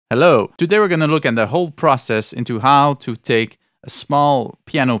Hello! Today we're going to look at the whole process into how to take a small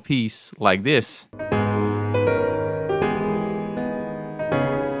piano piece like this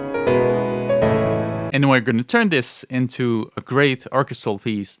and we're going to turn this into a great orchestral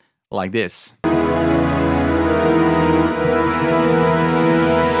piece like this.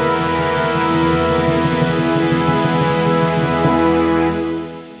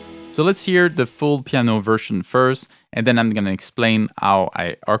 So let's hear the full piano version first, and then I'm going to explain how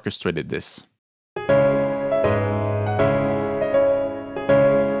I orchestrated this.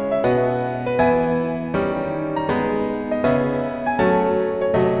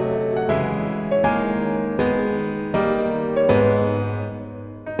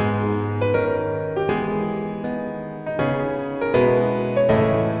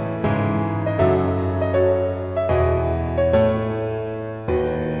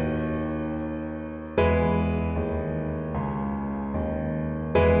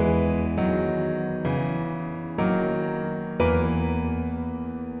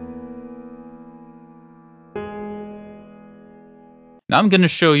 Now I'm going to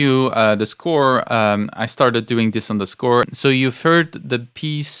show you the score. I started doing this on the score. So you've heard the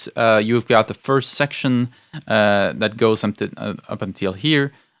piece. You've got the first section that goes up until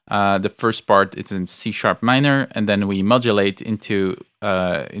here. The first part is in C sharp minor, and then we modulate into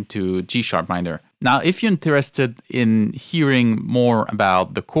G sharp minor. Now, if you're interested in hearing more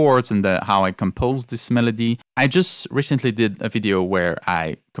about the chords and how I composed this melody, I just recently did a video where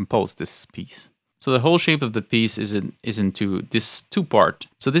I composed this piece. So the whole shape of the piece is into this two-part.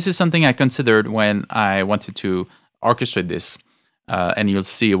 So this is something I considered when I wanted to orchestrate this, and you'll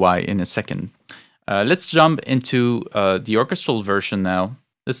see why in a second. Let's jump into the orchestral version now.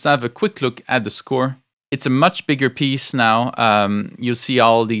 Let's have a quick look at the score. It's a much bigger piece now. You'll see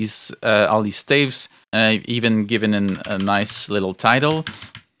all these staves, even given in a nice little title.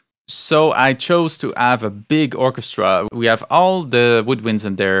 So I chose to have a big orchestra. We have all the woodwinds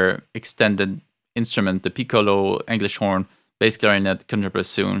and their extended instrument, the piccolo, English horn, bass clarinet,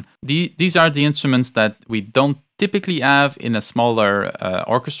 contrabassoon. These are the instruments that we don't typically have in a smaller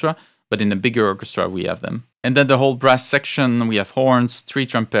orchestra, but in a bigger orchestra we have them. And then the whole brass section, we have horns, 3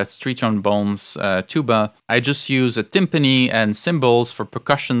 trumpets, 3 trombones, tuba. I just use a timpani and cymbals for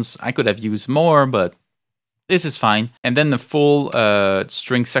percussions. I could have used more, but this is fine. And then the full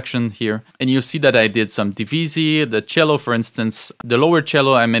string section here. And you'll see that I did some divisi, the cello, for instance. The lower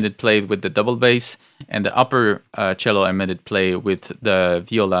cello, I made it play with the double bass. And the upper cello, I made it play with the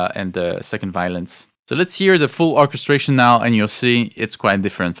viola and the second violins. So let's hear the full orchestration now, and you'll see it's quite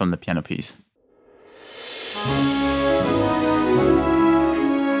different from the piano piece.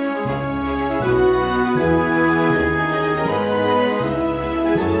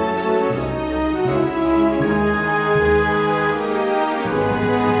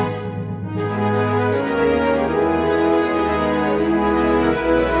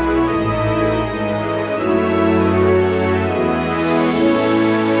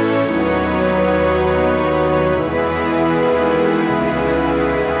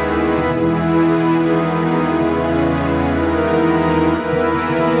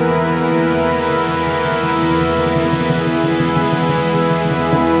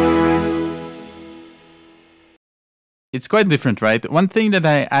 It's quite different, right? One thing that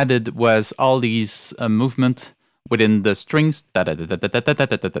I added was all these movement within the strings. This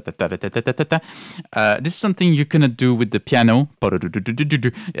is something you cannot do with the piano.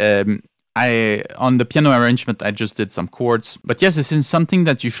 On the piano arrangement, I just did some chords. But yes, this is something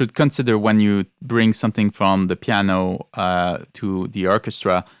that you should consider when you bring something from the piano to the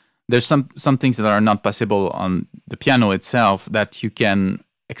orchestra. There's some things that are not possible on the piano itself that you can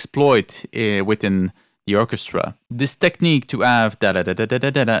exploit within the orchestra. This technique to have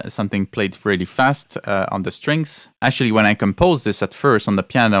something played really fast on the strings. Actually, when I composed this at first on the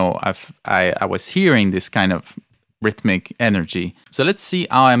piano, I was hearing this kind of rhythmic energy. So let's see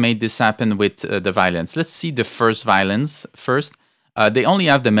how I made this happen with the violins. Let's see the first violins first. They only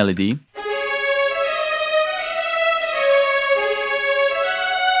have the melody.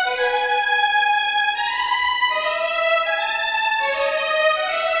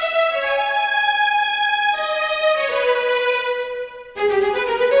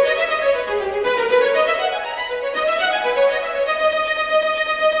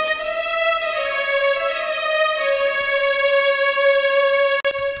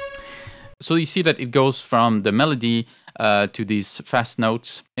 So you see that it goes from the melody to these fast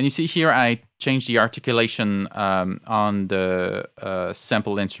notes. And you see here I changed the articulation on the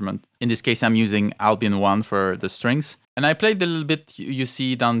sample instrument. In this case, I'm using Albion 1 for the strings. And And I played a little bit, you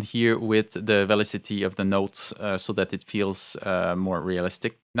see down here, with the velocity of the notes so that it feels more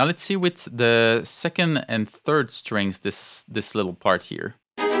realistic. Now let's see with the second and third strings, this little part here.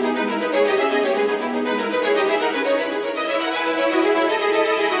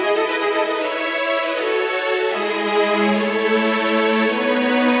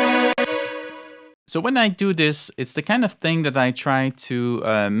 So when I do this, it's the kind of thing that I try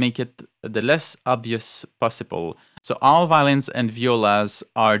to make it the less obvious possible. So all violins and violas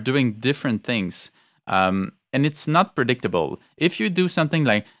are doing different things, and it's not predictable. If you do something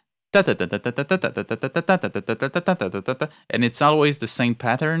like and it's always the same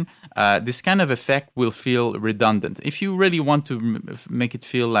pattern, this kind of effect will feel redundant. If you really want to make it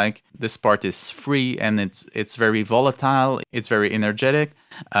feel like this part is free and it's very volatile, it's very energetic,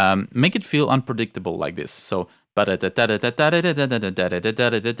 make it feel unpredictable like this. So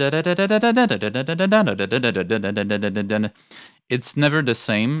it's never the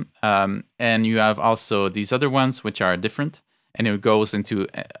same, and you have also these other ones which are different, and it goes into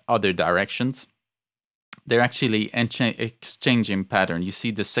other directions. They're actually exchanging pattern. You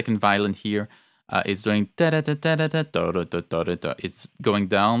see the second violin here is doing it's going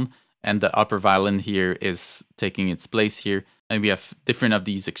down, and the upper violin here is taking its place here. And we have different of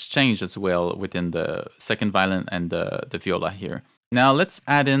these exchange as well within the second violin and the viola here. Now let's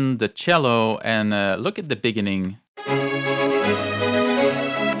add in the cello and look at the beginning.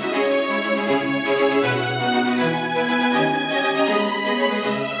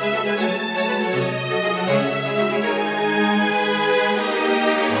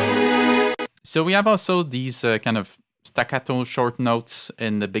 So we have also these kind of staccato short notes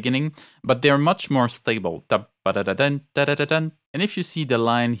in the beginning, but they're much more stable. And if you see the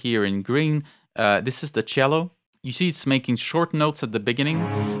line here in green, this is the cello. You see it's making short notes at the beginning,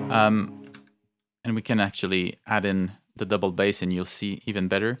 and we can actually add in the double bass and you'll see even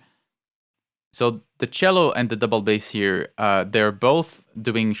better. So the cello and the double bass here, they're both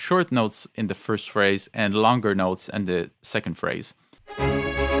doing short notes in the first phrase and longer notes in the second phrase.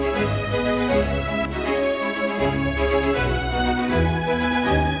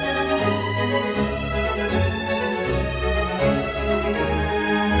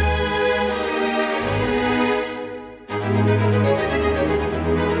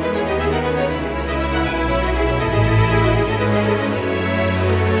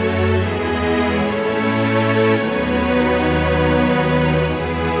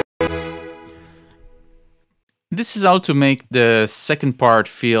 This is all to make the second part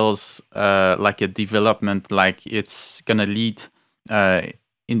feels like a development, like it's gonna lead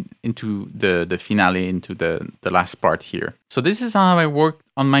into the finale, into the last part here. So this is how I work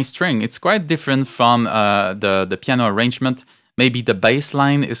on my string. It's quite different from the piano arrangement. Maybe the bass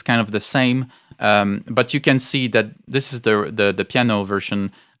line is kind of the same, but you can see that this is the piano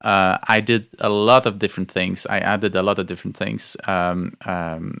version. I did a lot of different things. I added a lot of different things and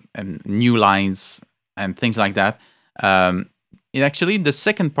new lines and things like that. Actually, the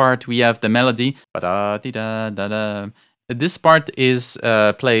second part, we have the melody. This part is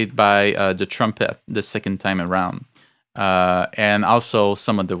played by the trumpet the second time around. And also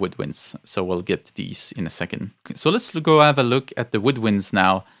some of the woodwinds. So we'll get to these in a second. So let's go have a look at the woodwinds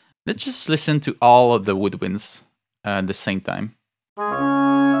now. Let's just listen to all of the woodwinds at the same time.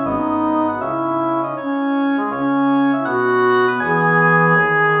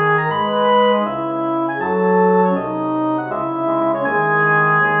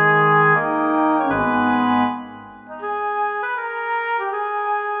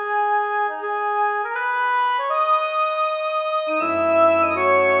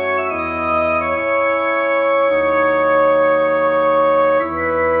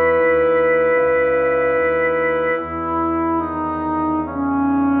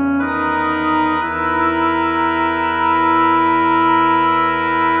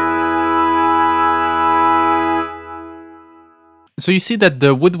 So you see that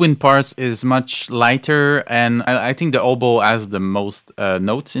the woodwind parts is much lighter, and I think the oboe has the most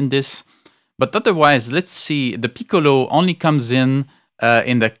notes in this. But otherwise, let's see, the piccolo only comes in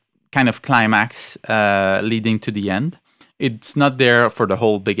the kind of climax leading to the end. It's not there for the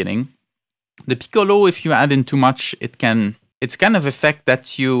whole beginning. The piccolo, if you add in too much, it's kind of effect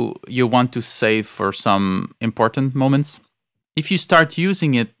that you want to save for some important moments. If you start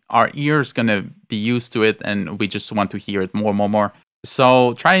using it, our ear's gonna be used to it, and we just want to hear it more.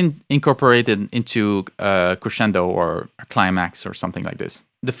 So try and incorporate it into a crescendo or a climax or something like this.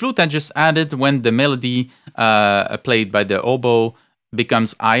 The flute I just added when the melody played by the oboe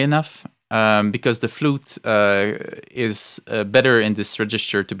becomes high enough, because the flute is better in this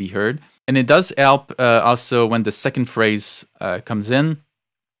register to be heard. And it does help also when the second phrase comes in.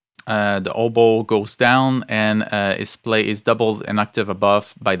 The oboe goes down and is doubled an octave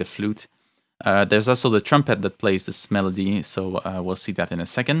above by the flute. There's also the trumpet that plays this melody, so we'll see that in a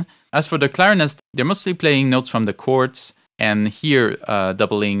second. As for the clarinets, they're mostly playing notes from the chords, and here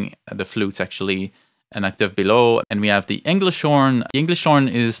doubling the flutes actually an octave below. And we have the English horn. The English horn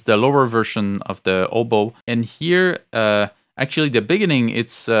is the lower version of the oboe, and here actually the beginning,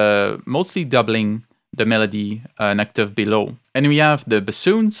 it's mostly doubling the melody an octave below. And we have the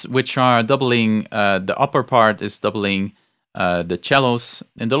bassoons, which are doubling, the upper part is doubling the cellos,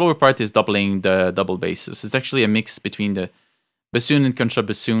 and the lower part is doubling the double basses. It's actually a mix between the bassoon and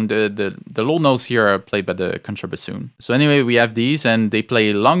contrabassoon. The low notes here are played by the contrabassoon. So anyway, we have these, and they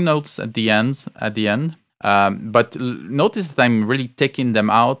play long notes at the end. But notice that I'm really taking them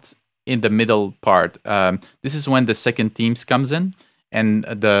out in the middle part. This is when the second themes comes in, and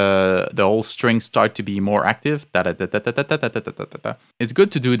the whole strings start to be more active. It's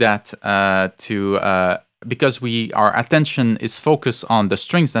good to do that because our attention is focused on the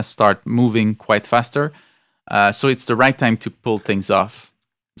strings that start moving quite faster. So it's the right time to pull things off,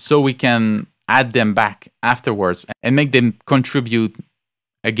 so we can add them back afterwards and make them contribute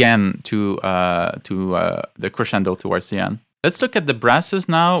again to the crescendo towards the end. Let's look at the brasses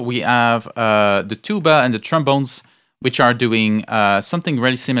now. We have the tuba and the trombones, which are doing something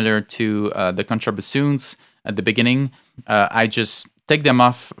really similar to the contrabassoons at the beginning. I just take them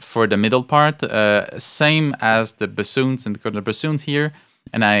off for the middle part, same as the bassoons and the contrabassoons here,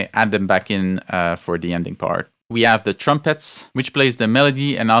 and I add them back in for the ending part. We have the trumpets, which plays the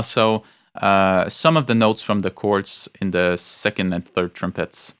melody, and also some of the notes from the chords in the second and third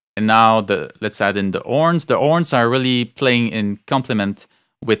trumpets. And now let's add in the horns. The horns are really playing in complement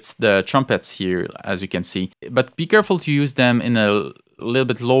with the trumpets here, as you can see. But be careful to use them in a little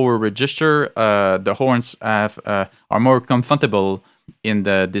bit lower register. The horns are more comfortable in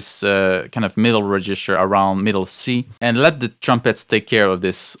this kind of middle register around middle C, and let the trumpets take care of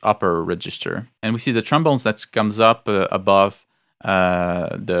this upper register. And we see the trombones that comes up above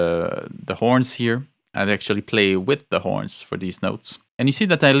the horns here. I actually play with the horns for these notes. And you see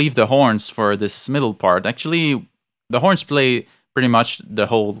that I leave the horns for this middle part. Actually, the horns play pretty much the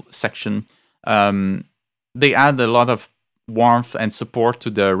whole section. They add a lot of warmth and support to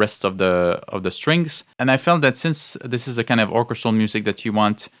the rest of the strings. And I felt that since this is a kind of orchestral music that you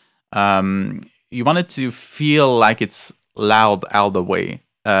want it to feel like it's loud all the way.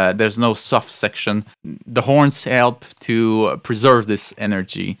 There's no soft section. The horns help to preserve this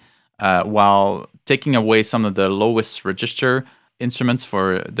energy while taking away some of the lowest register instruments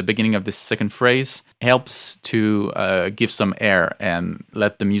for the beginning of this second phrase helps to give some air and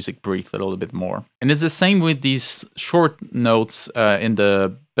let the music breathe a little bit more. And it's the same with these short notes in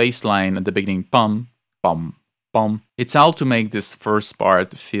the bass line at the beginning, pum, pum, pum. It's all to make this first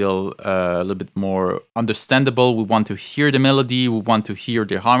part feel a little bit more understandable. We want to hear the melody, we want to hear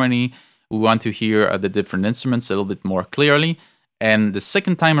the harmony, we want to hear the different instruments a little bit more clearly. And the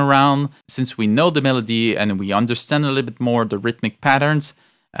second time around, since we know the melody and we understand a little bit more the rhythmic patterns,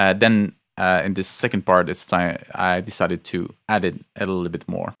 then in this second part, I decided to add it a little bit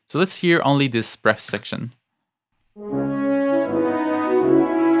more. So let's hear only this brass section.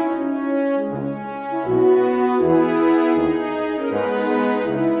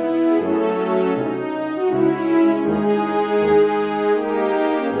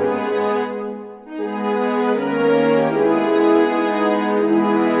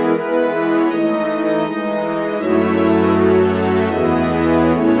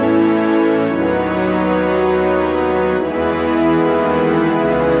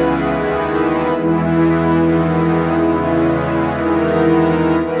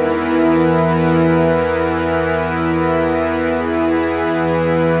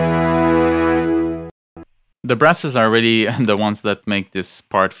 The brasses are really the ones that make this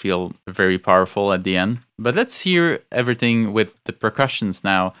part feel very powerful at the end. But let's hear everything with the percussions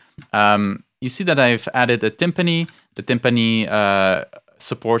now. You see that I've added a timpani. The timpani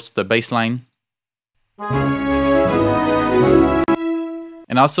supports the bass line.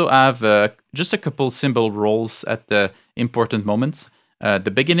 And also I have just a couple cymbal rolls at the important moments.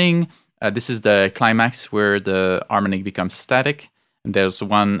 The beginning, this is the climax where the harmonic becomes static. And there's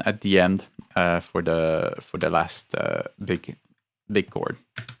one at the end for the last big chord.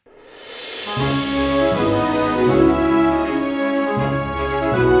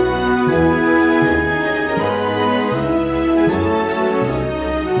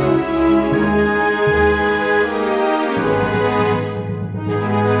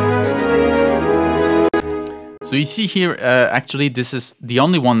 So you see here, actually, this is the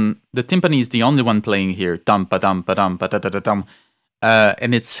only one, the timpani is the only one playing here. Dum, ba-dum, ba-dum, ba-da-da-da-dum.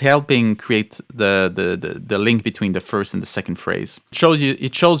 And it's helping create the link between the first and the second phrase.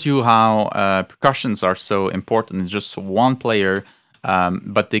 It shows you how percussions are so important. It's just one player,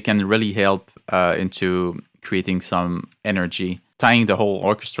 but they can really help into creating some energy, tying the whole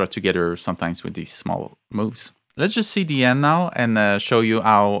orchestra together sometimes with these small moves. Let's just see the end now and show you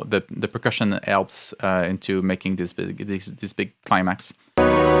how the percussion helps into making this big climax.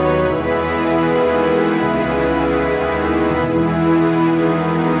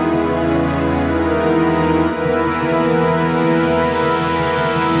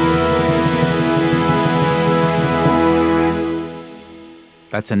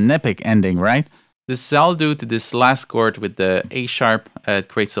 That's an epic ending, right? This is all due to this last chord with the A sharp. It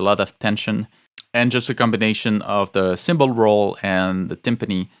creates a lot of tension. And just a combination of the cymbal roll and the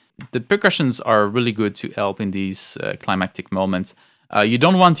timpani. The percussions are really good to help in these climactic moments. You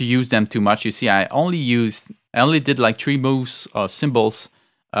don't want to use them too much. You see, I only did like 3 moves of cymbals,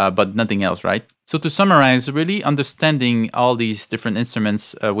 but nothing else, right? So to summarize, really understanding all these different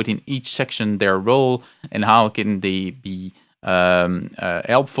instruments within each section, their role, and how can they be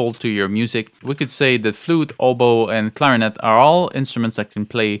helpful to your music. We could say that flute, oboe, and clarinet are all instruments that can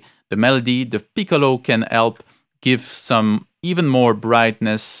play the melody. The piccolo can help give some even more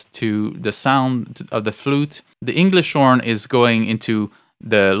brightness to the sound of the flute. The English horn is going into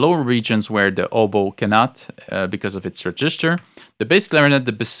the lower regions where the oboe cannot because of its register. The bass clarinet,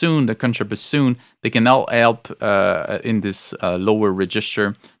 the bassoon, the contrabassoon, they can all help in this lower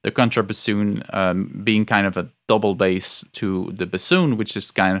register. The contrabassoon being kind of a double bass to the bassoon, which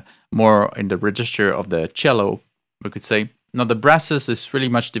is kind of more in the register of the cello, we could say. Now the brasses is really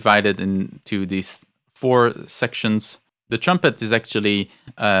much divided into these 4 sections. The trumpet is actually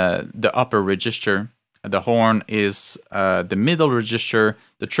the upper register. The horn is the middle register.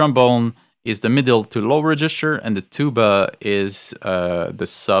 The trombone is the middle to low register, and the tuba is the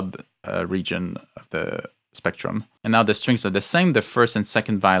sub region of the spectrum. And now the strings are the same. The first and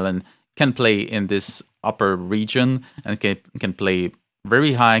second violin can play in this upper region and can play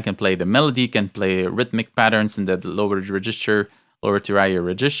very high, can play the melody, can play rhythmic patterns in the lower register, lower to higher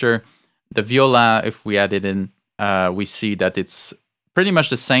register. The viola, if we add it in, we see that it's pretty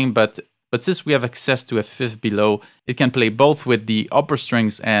much the same, but since we have access to a fifth below, it can play both with the upper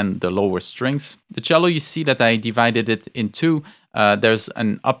strings and the lower strings. The cello, you see that I divided it in 2. There's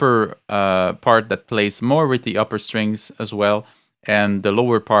an upper part that plays more with the upper strings as well, and the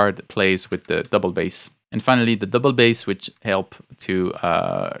lower part plays with the double bass. And finally, the double bass, which help to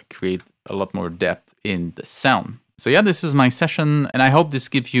create a lot more depth in the sound. So yeah, this is my session, and I hope this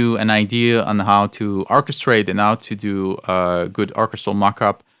gives you an idea on how to orchestrate and how to do a good orchestral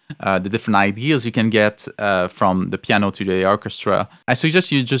mock-up. The different ideas you can get from the piano to the orchestra. I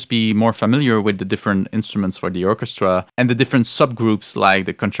suggest you just be more familiar with the different instruments for the orchestra and the different subgroups like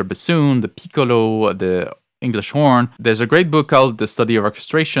the contrabassoon, the piccolo, the English horn. There's a great book called The Study of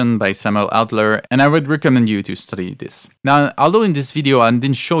Orchestration by Samuel Adler, and I would recommend you to study this. Now, although in this video I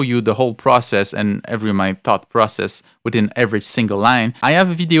didn't show you the whole process and my thought process within every single line, I have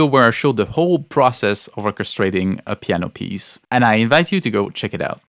a video where I show the whole process of orchestrating a piano piece, and I invite you to go check it out.